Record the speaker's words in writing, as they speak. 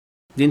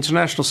The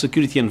international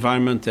security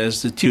environment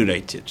has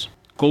deteriorated.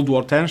 Cold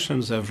War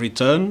tensions have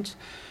returned.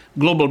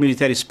 Global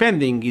military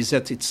spending is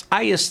at its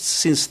highest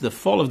since the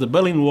fall of the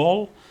Berlin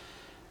Wall.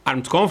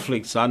 Armed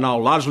conflicts are now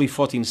largely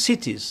fought in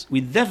cities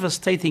with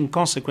devastating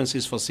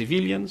consequences for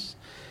civilians.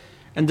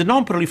 And the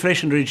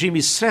non-proliferation regime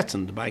is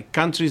threatened by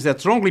countries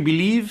that wrongly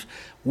believe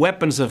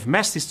weapons of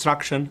mass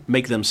destruction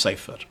make them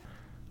safer.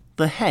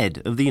 The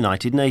head of the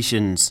United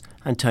Nations,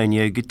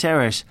 António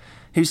Guterres,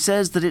 who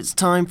says that it's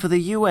time for the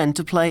UN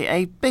to play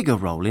a bigger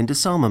role in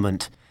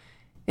disarmament.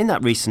 In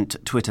that recent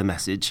Twitter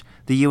message,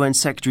 the UN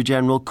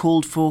Secretary-General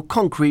called for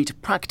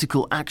concrete,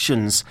 practical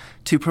actions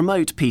to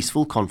promote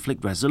peaceful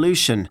conflict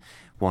resolution.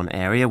 One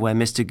area where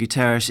Mr.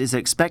 Guterres is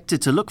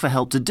expected to look for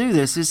help to do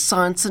this is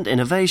science and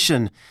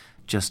innovation.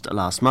 Just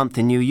last month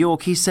in New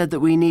York, he said that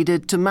we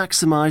needed to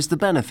maximise the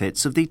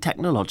benefits of the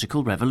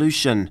technological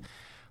revolution.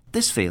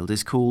 This field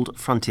is called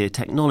frontier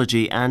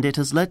technology, and it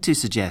has led to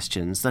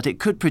suggestions that it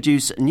could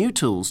produce new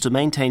tools to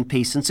maintain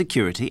peace and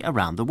security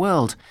around the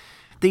world.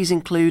 These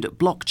include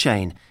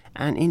blockchain,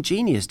 an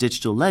ingenious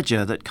digital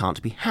ledger that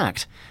can't be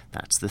hacked.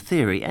 That's the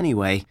theory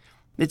anyway.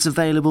 It's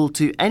available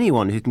to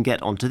anyone who can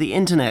get onto the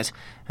internet,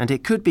 and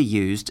it could be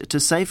used to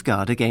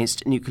safeguard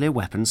against nuclear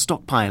weapons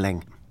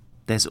stockpiling.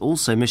 There's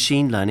also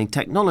machine learning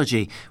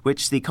technology,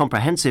 which the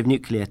Comprehensive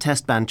Nuclear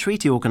Test Ban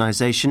Treaty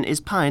Organization is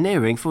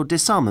pioneering for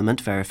disarmament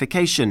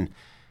verification.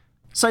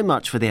 So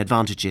much for the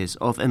advantages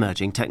of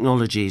emerging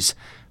technologies.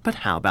 But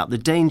how about the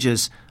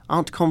dangers?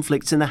 Aren't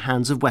conflicts in the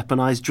hands of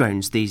weaponized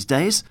drones these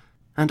days?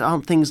 And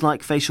aren't things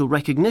like facial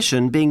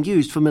recognition being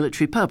used for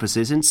military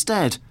purposes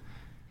instead?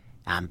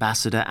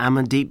 Ambassador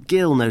Amandeep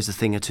Gill knows a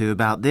thing or two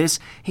about this.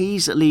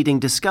 He's leading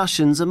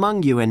discussions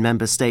among UN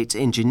member states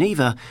in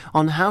Geneva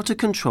on how to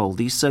control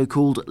these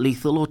so-called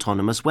lethal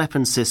autonomous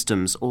weapons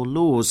systems, or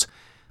laws.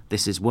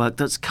 This is work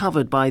that's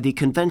covered by the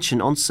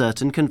Convention on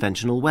Certain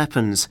Conventional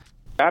Weapons.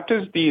 That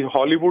is the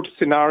Hollywood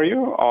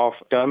scenario of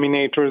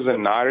Terminators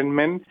and Iron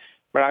Men.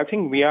 But I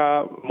think we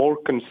are more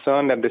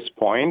concerned at this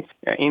point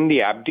in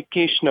the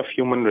abdication of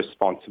human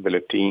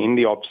responsibility, in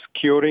the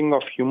obscuring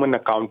of human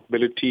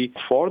accountability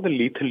for the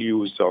lethal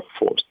use of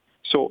force.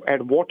 So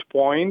at what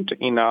point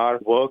in our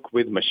work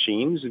with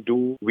machines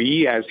do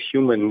we as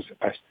humans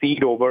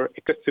cede over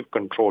excessive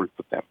control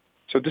to them?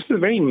 So this is a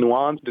very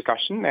nuanced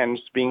discussion, and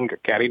it's being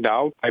carried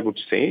out, I would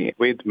say,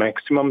 with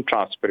maximum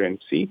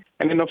transparency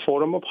and in a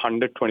forum of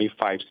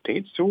 125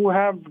 states who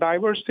have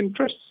diverse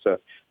interests.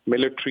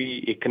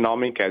 Military,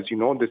 economic, as you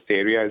know, this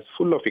area is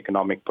full of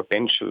economic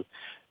potential.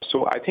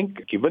 So I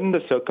think given the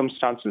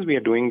circumstances, we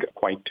are doing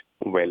quite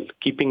well,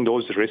 keeping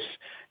those risks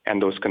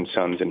and those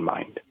concerns in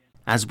mind.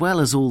 As well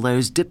as all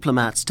those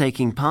diplomats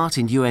taking part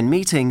in UN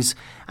meetings,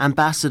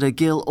 Ambassador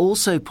Gill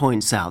also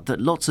points out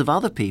that lots of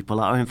other people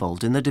are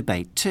involved in the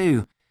debate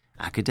too.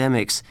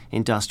 Academics,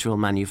 industrial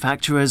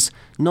manufacturers,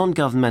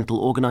 non-governmental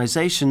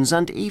organisations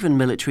and even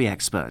military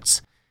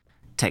experts.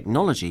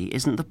 Technology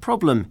isn't the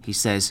problem, he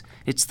says.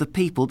 It's the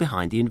people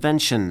behind the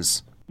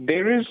inventions.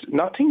 There is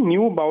nothing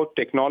new about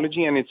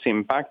technology and its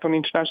impact on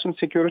international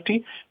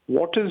security.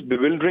 What is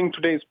bewildering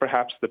today is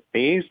perhaps the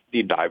pace,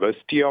 the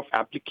diversity of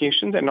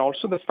applications, and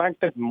also the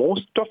fact that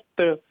most of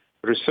the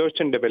research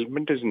and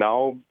development is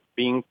now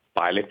being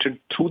piloted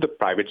through the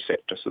private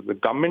sector. So the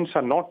governments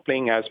are not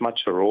playing as much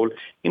a role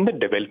in the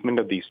development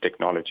of these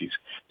technologies.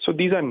 So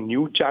these are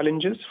new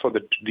challenges for the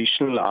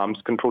traditional arms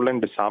control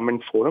and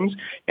disarmament forums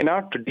and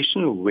our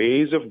traditional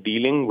ways of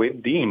dealing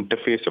with the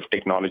interface of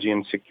technology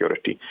and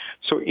security.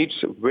 So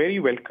it's very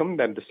welcome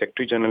that the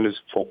Secretary General is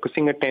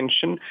focusing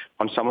attention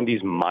on some of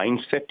these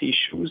mindset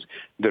issues.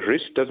 The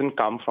risk doesn't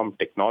come from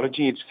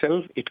technology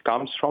itself. It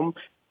comes from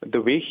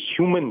the way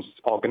humans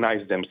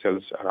organize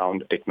themselves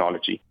around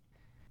technology.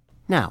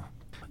 Now,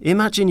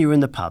 imagine you're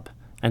in the pub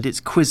and it's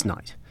quiz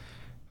night.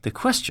 The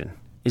question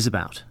is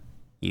about,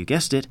 you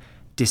guessed it,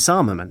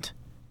 disarmament.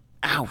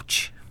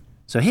 Ouch!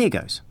 So here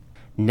goes.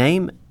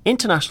 Name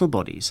international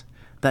bodies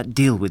that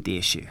deal with the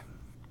issue.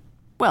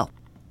 Well,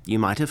 you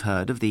might have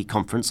heard of the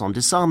Conference on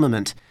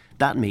Disarmament.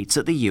 That meets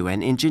at the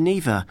UN in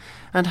Geneva.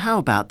 And how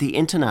about the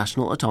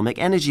International Atomic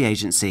Energy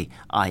Agency,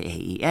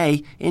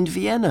 IAEA, in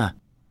Vienna?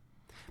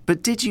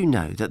 But did you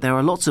know that there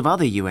are lots of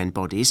other UN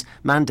bodies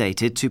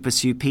mandated to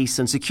pursue peace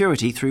and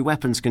security through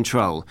weapons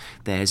control?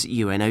 There's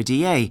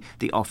UNODA,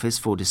 the Office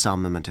for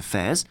Disarmament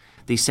Affairs,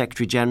 the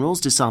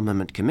Secretary-General's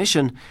Disarmament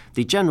Commission,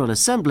 the General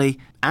Assembly,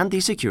 and the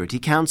Security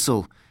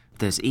Council.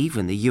 There's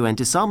even the UN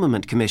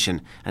Disarmament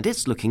Commission, and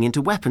it's looking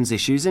into weapons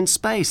issues in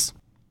space.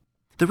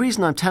 The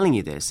reason I'm telling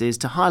you this is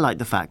to highlight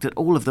the fact that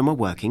all of them are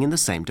working in the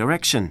same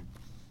direction.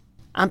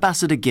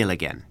 Ambassador Gill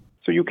again.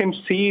 So you can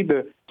see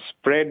the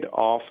spread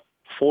of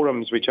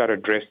forums which are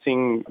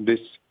addressing this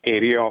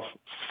area of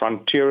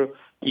frontier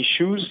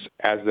issues,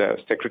 as the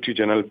Secretary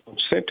General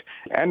puts it.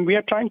 And we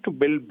are trying to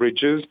build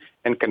bridges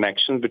and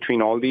connections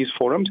between all these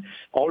forums,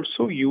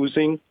 also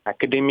using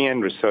academia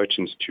and research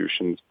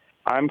institutions.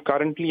 I'm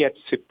currently at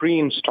CIPRI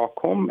in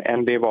Stockholm,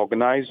 and they've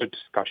organized a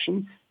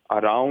discussion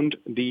around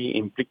the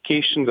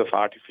implications of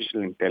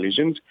artificial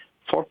intelligence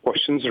for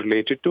questions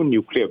related to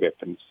nuclear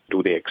weapons.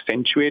 Do they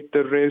accentuate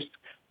the risk?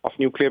 of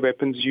nuclear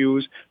weapons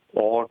use,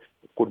 or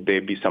could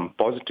there be some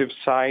positive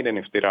side? And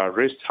if there are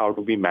risks, how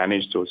do we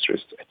manage those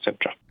risks,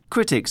 etc.?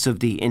 Critics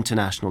of the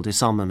international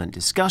disarmament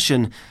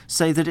discussion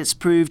say that it's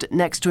proved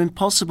next to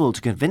impossible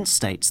to convince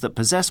states that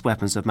possess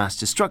weapons of mass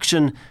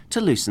destruction to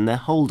loosen their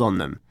hold on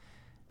them.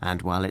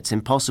 And while it's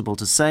impossible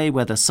to say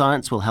whether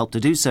science will help to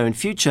do so in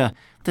future,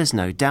 there's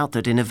no doubt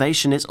that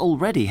innovation is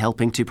already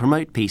helping to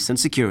promote peace and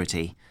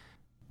security.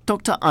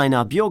 Dr.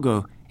 Einar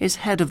Bjorgo is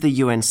head of the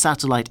UN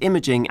Satellite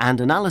Imaging and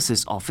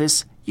Analysis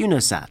Office,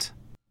 UNOSAT.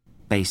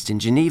 Based in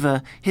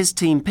Geneva, his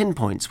team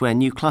pinpoints where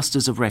new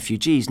clusters of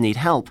refugees need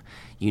help.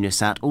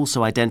 UNOSAT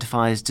also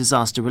identifies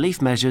disaster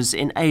relief measures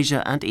in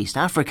Asia and East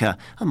Africa,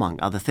 among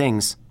other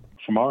things.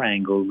 From our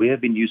angle, we have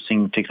been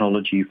using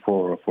technology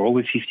for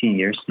over 15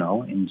 years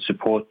now in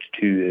support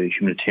to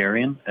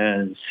humanitarian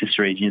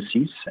sister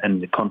agencies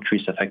and the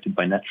countries affected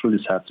by natural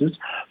disasters,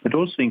 but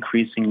also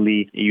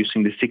increasingly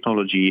using this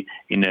technology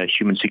in a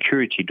human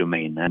security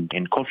domain and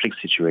in conflict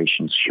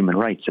situations, human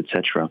rights,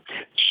 etc.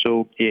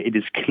 So it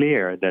is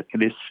clear that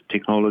this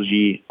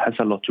technology has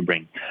a lot to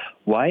bring.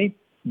 Why?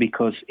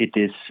 Because it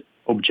is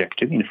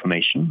objective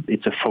information.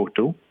 It's a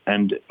photo,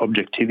 and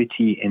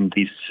objectivity in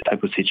these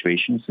type of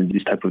situations, in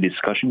these type of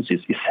discussions is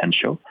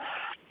essential.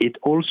 It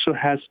also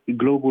has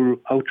global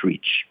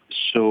outreach.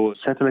 So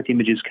satellite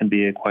images can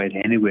be acquired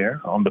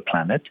anywhere on the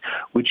planet,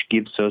 which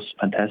gives us a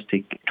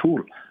fantastic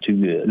tool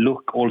to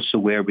look also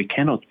where we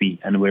cannot be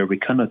and where we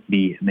cannot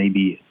be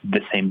maybe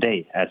the same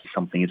day as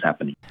something is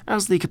happening.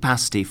 As the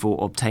capacity for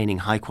obtaining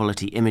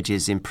high-quality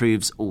images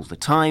improves all the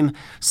time,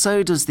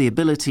 so does the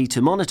ability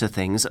to monitor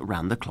things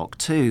around the clock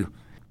too.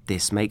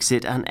 This makes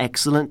it an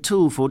excellent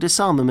tool for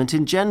disarmament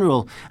in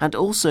general and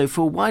also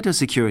for wider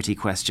security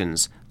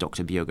questions,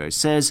 Dr. Bjorgo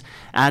says,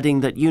 adding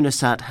that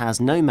UNOSAT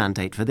has no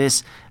mandate for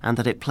this and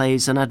that it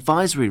plays an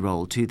advisory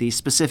role to the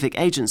specific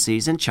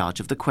agencies in charge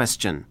of the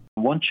question.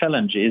 One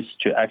challenge is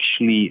to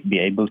actually be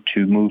able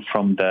to move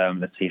from the,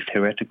 let's say,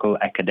 theoretical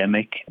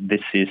academic,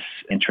 this is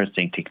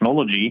interesting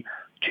technology,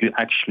 to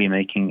actually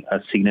making a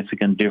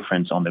significant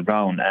difference on the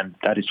ground. And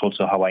that is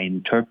also how I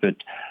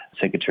interpret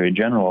Secretary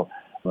General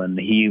when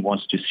he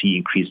wants to see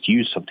increased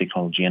use of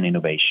technology and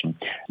innovation.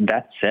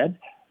 That said,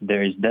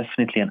 there is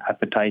definitely an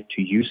appetite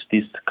to use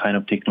this kind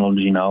of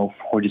technology now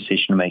for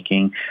decision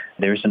making.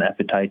 There is an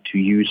appetite to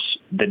use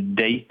the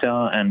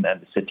data and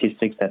the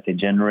statistics that they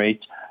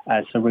generate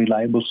as a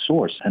reliable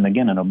source, and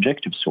again, an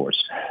objective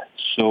source.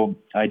 So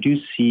I do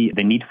see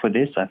the need for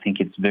this. I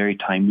think it's very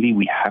timely.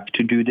 We have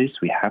to do this.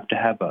 We have to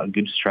have a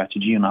good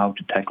strategy on how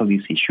to tackle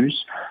these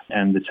issues.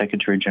 And the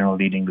Secretary General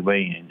leading the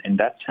way in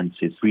that sense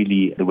is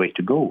really the way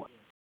to go.